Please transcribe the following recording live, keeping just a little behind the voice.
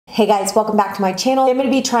Hey guys, welcome back to my channel. I'm going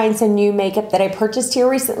to be trying some new makeup that I purchased here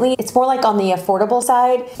recently. It's more like on the affordable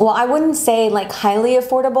side. Well, I wouldn't say like highly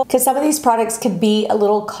affordable because some of these products could be a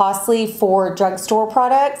little costly for drugstore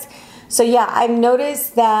products. So yeah, I've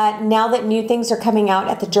noticed that now that new things are coming out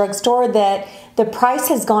at the drugstore that the price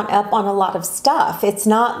has gone up on a lot of stuff. It's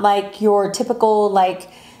not like your typical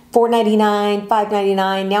like $4.99,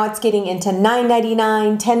 $5.99. Now it's getting into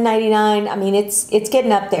 $9.99, $10.99. I mean, it's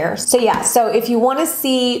getting up there. So yeah, so if you want to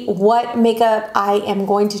see what makeup I am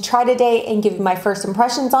going to try today and give you my first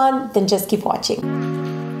impressions on, then just keep watching.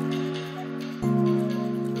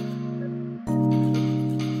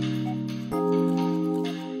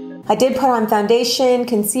 I did put on foundation,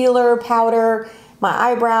 concealer, powder,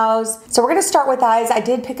 my eyebrows. So we're gonna start with eyes. I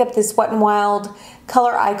did pick up this Wet n Wild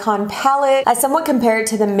Color Icon palette. I somewhat compare it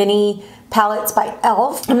to the mini palettes by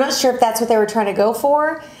e.l.f. I'm not sure if that's what they were trying to go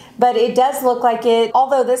for, but it does look like it.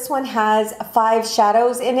 Although this one has 5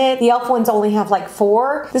 shadows in it, the e.l.f. ones only have like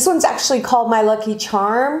 4. This one's actually called My Lucky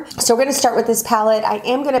Charm. So we're gonna start with this palette. I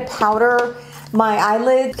am gonna powder my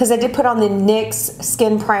eyelids because I did put on the NYX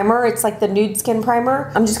Skin Primer. It's like the Nude Skin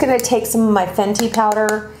Primer. I'm just gonna take some of my Fenty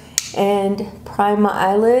powder and prime my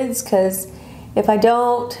eyelids because if I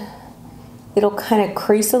don't, it'll kind of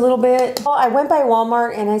crease a little bit. Well, I went by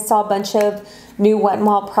Walmart and I saw a bunch of new Wet n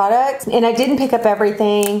Wild products and I didn't pick up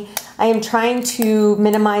everything. I am trying to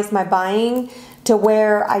minimize my buying to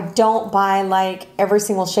where I don't buy like every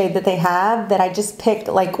single shade that they have, that I just pick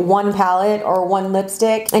like one palette or one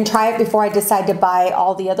lipstick and try it before I decide to buy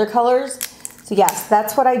all the other colors. So yes,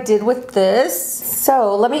 that's what I did with this.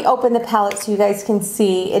 So let me open the palette so you guys can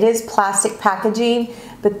see. It is plastic packaging,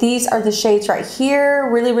 but these are the shades right here.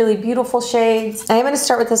 Really, really beautiful shades. I am gonna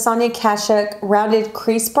start with the Sonia Kashuk Rounded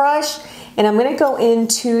Crease Brush, and I'm gonna go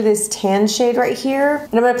into this tan shade right here,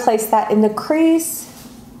 and I'm gonna place that in the crease.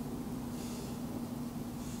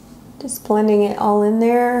 Just blending it all in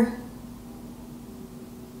there.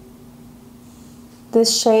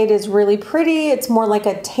 This shade is really pretty. It's more like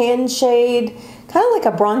a tan shade, kind of like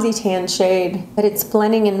a bronzy tan shade, but it's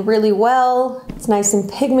blending in really well. It's nice and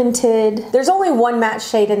pigmented. There's only one matte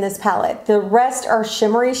shade in this palette. The rest are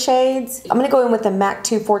shimmery shades. I'm gonna go in with the MAC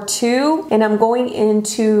 242, and I'm going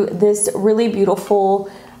into this really beautiful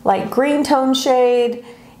like green tone shade.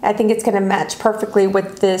 I think it's gonna match perfectly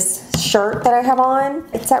with this shirt that I have on.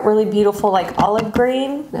 It's that really beautiful like olive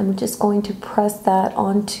green. I'm just going to press that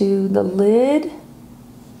onto the lid.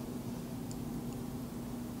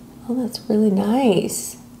 Oh, that's really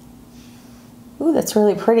nice. Ooh, that's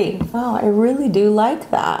really pretty. Wow, I really do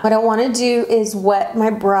like that. What I want to do is wet my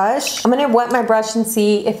brush. I'm going to wet my brush and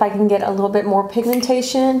see if I can get a little bit more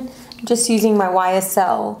pigmentation. I'm just using my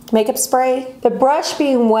YSL makeup spray. The brush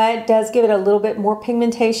being wet does give it a little bit more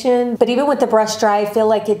pigmentation, but even with the brush dry, I feel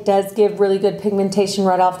like it does give really good pigmentation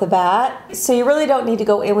right off the bat. So you really don't need to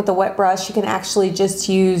go in with a wet brush. You can actually just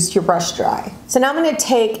use your brush dry. So now I'm going to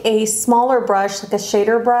take a smaller brush, like a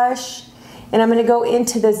shader brush, and I'm going to go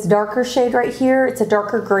into this darker shade right here. It's a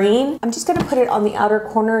darker green. I'm just going to put it on the outer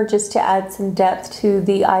corner just to add some depth to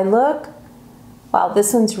the eye look. Wow,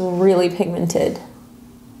 this one's really pigmented.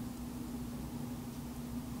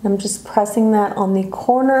 I'm just pressing that on the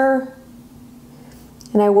corner,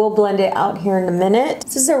 and I will blend it out here in a minute.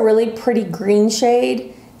 This is a really pretty green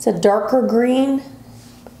shade. It's a darker green.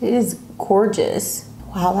 It is gorgeous.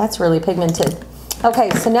 Wow, that's really pigmented. Okay,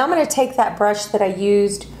 so now I'm going to take that brush that I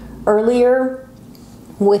used earlier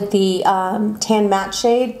with the tan matte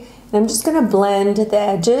shade, and I'm just going to blend the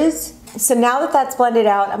edges. So now that that's blended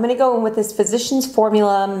out, I'm going to go in with this Physicians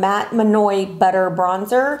Formula Matte Monoi Butter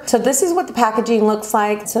Bronzer. So this is what the packaging looks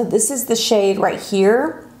like. So this is the shade right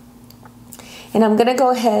here. And I'm going to go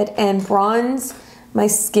ahead and bronze my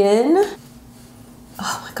skin.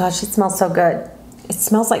 Oh my gosh, it smells so good. It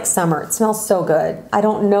smells like summer. It smells so good. I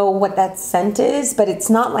don't know what that scent is, but it's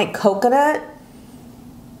not like coconut.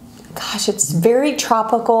 Gosh, it's very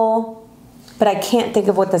tropical, but I can't think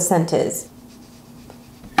of what the scent is.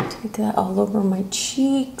 Take that all over my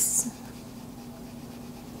cheeks.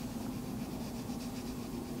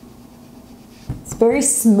 It's very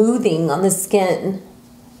smoothing on the skin.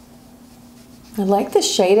 I like the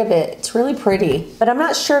shade of it. It's really pretty. But I'm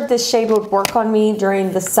not sure if this shade would work on me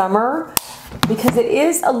during the summer because it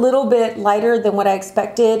is a little bit lighter than what I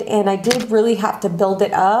expected, and I did really have to build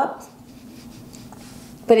it up.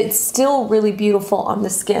 But it's still really beautiful on the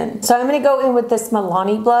skin. So I'm gonna go in with this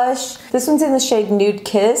Milani blush. This one's in the shade Nude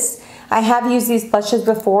Kiss. I have used these blushes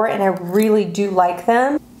before and I really do like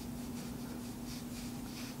them.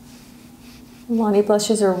 Milani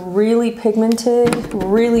blushes are really pigmented,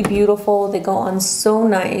 really beautiful. They go on so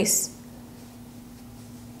nice.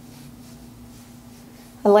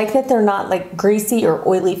 I like that they're not like greasy or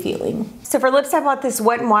oily feeling. So for lips, I bought this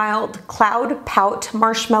Wet n Wild Cloud Pout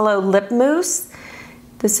Marshmallow Lip Mousse.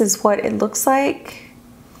 This is what it looks like.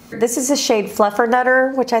 This is a shade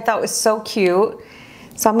Fluffernutter, which I thought was so cute.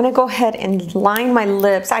 So I'm gonna go ahead and line my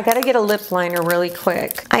lips. I gotta get a lip liner really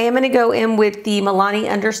quick. I am gonna go in with the Milani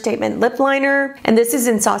Understatement lip liner, and this is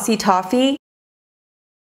in Saucy Toffee.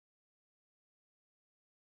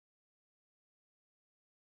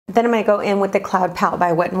 Then I'm gonna go in with the Cloud Pout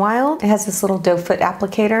by Wet n Wild. It has this little doe foot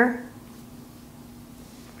applicator.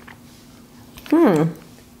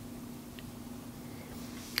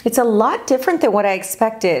 It's a lot different than what I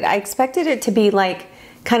expected. I expected it to be like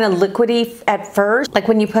kind of liquidy at first, like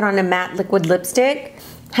when you put on a matte liquid lipstick.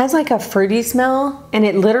 It has like a fruity smell, and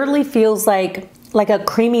it literally feels like a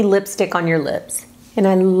creamy lipstick on your lips. And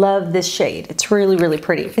I love this shade. It's really, really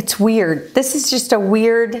pretty. It's weird. This is just a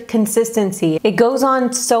weird consistency. It goes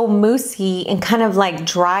on so moussey and kind of like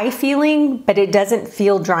dry feeling, but it doesn't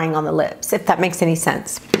feel drying on the lips, if that makes any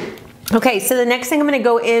sense. Okay, so the next thing I'm gonna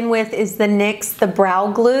go in with is the NYX, the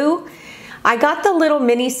Brow Glue. I got the little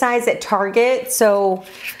mini size at Target, so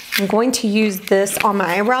I'm going to use this on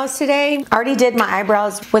my eyebrows today. I already did my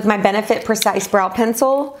eyebrows with my Benefit Precise Brow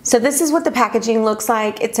Pencil. So this is what the packaging looks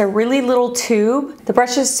like. It's a really little tube. The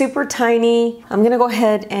brush is super tiny. I'm gonna go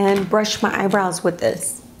ahead and brush my eyebrows with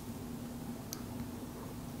this.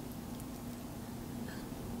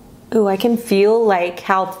 Ooh, I can feel like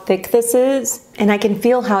how thick this is, and I can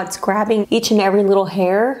feel how it's grabbing each and every little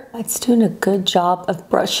hair. It's doing a good job of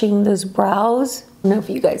brushing those brows. I don't know if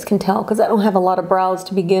you guys can tell because I don't have a lot of brows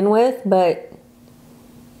to begin with, but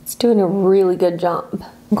it's doing a really good job.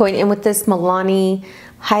 I'm going in with this Milani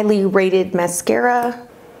highly rated mascara.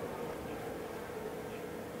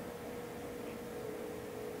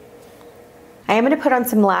 I am going to put on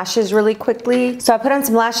some lashes really quickly. So I put on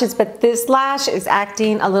some lashes, but this lash is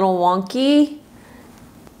acting a little wonky.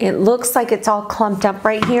 It looks like it's all clumped up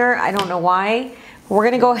right here. I don't know why. We're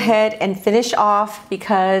going to go ahead and finish off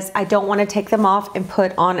because I don't want to take them off and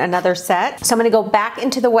put on another set. So I'm going to go back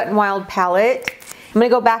into the Wet n Wild palette. I'm going to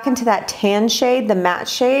go back into that tan shade, the matte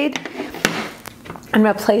shade. I'm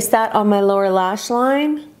going to place that on my lower lash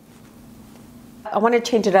line. I want to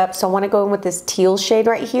change it up, so I want to go in with this teal shade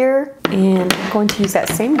right here, and I'm going to use that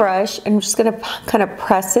same brush and I'm just going to kind of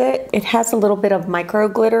press it. It has a little bit of micro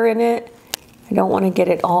glitter in it. I don't want to get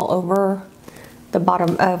it all over the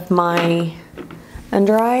bottom of my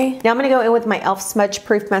under eye. Now I'm going to go in with my e.l.f. Smudge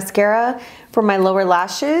Proof Mascara for my lower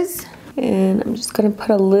lashes, and I'm just going to put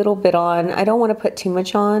a little bit on. I don't want to put too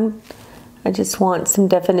much on. I just want some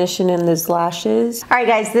definition in those lashes. All right,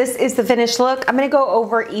 guys, this is the finished look. I'm gonna go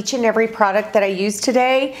over each and every product that I used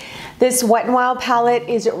today. This Wet n Wild palette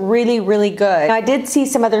is really, really good. Now, I did see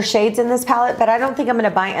some other shades in this palette, but I don't think I'm gonna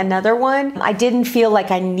buy another one. I didn't feel like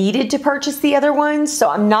I needed to purchase the other ones, so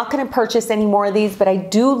I'm not gonna purchase any more of these, but I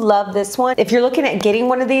do love this one. If you're looking at getting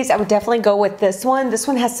one of these, I would definitely go with this one. This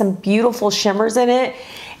one has some beautiful shimmers in it,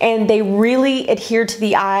 and they really adhere to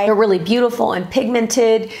the eye. They're really beautiful and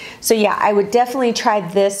pigmented. So yeah, I would definitely try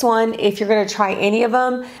this one if you're gonna try any of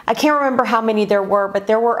them. I can't remember how many there were, but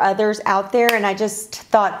there were others out there, and I just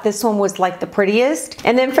thought this one was like the prettiest.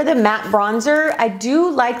 And then for the matte bronzer, I do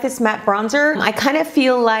like this matte bronzer. I kind of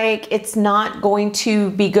feel like it's not going to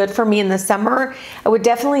be good for me in the summer. I would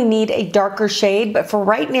definitely need a darker shade, but for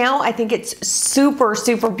right now, I think it's super,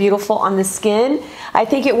 super beautiful on the skin. I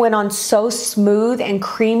think it went on so smooth and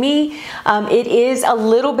creamy. It is a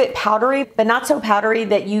little bit powdery, but not so powdery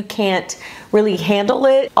that you can't really handle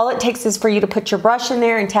it. All it takes is for you to put your brush in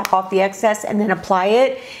there and tap off the excess and then apply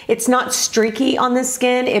it. It's not streaky on the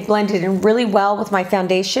skin. It blended in really well with my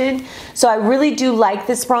foundation. So I really do like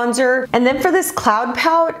this bronzer. And then for this Cloud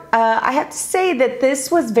Pout, I have to say that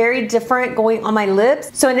this was very different going on my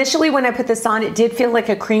lips. So initially when I put this on, it did feel like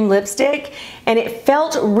a cream lipstick, and it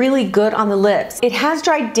felt really good on the lips. It has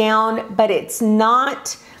dried down, but it's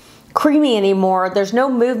not creamy anymore. There's no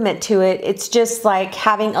movement to it. It's just like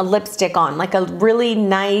having a lipstick on, like a really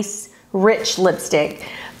nice, rich lipstick,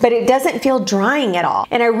 but it doesn't feel drying at all.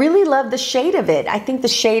 And I really love the shade of it. I think the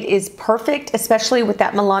shade is perfect, especially with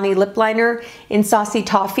that Milani lip liner in Saucy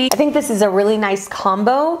Toffee. I think this is a really nice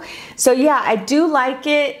combo. So yeah, I do like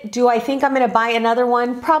it. Do I think I'm gonna buy another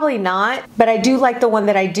one? Probably not, but I do like the one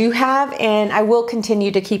that I do have, and I will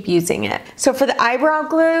continue to keep using it. So for the eyebrow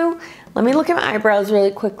glue, let me look at my eyebrows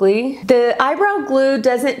really quickly. The eyebrow glue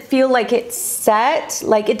doesn't feel like it's set,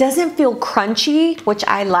 like it doesn't feel crunchy, which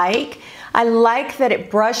I like. I like that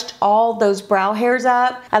it brushed all those brow hairs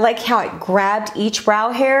up. I like how it grabbed each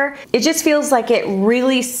brow hair. It just feels like it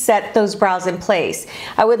really set those brows in place.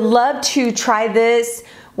 I would love to try this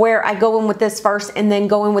where I go in with this first and then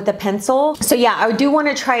go in with the pencil. So yeah, I do want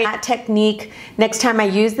to try that technique next time I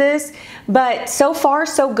use this, but so far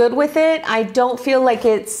so good with it. I don't feel like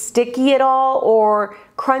it's sticky at all or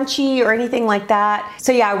crunchy or anything like that.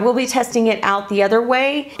 So yeah, I will be testing it out the other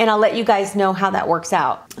way, and I'll let you guys know how that works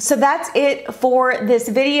out. So that's it for this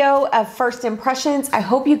video of first impressions. I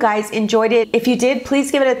hope you guys enjoyed it. If you did,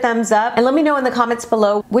 please give it a thumbs up and let me know in the comments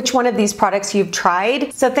below which one of these products you've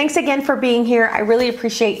tried. So thanks again for being here. I really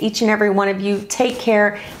appreciate each and every one of you. Take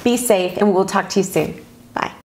care, be safe, and we'll talk to you soon. Bye.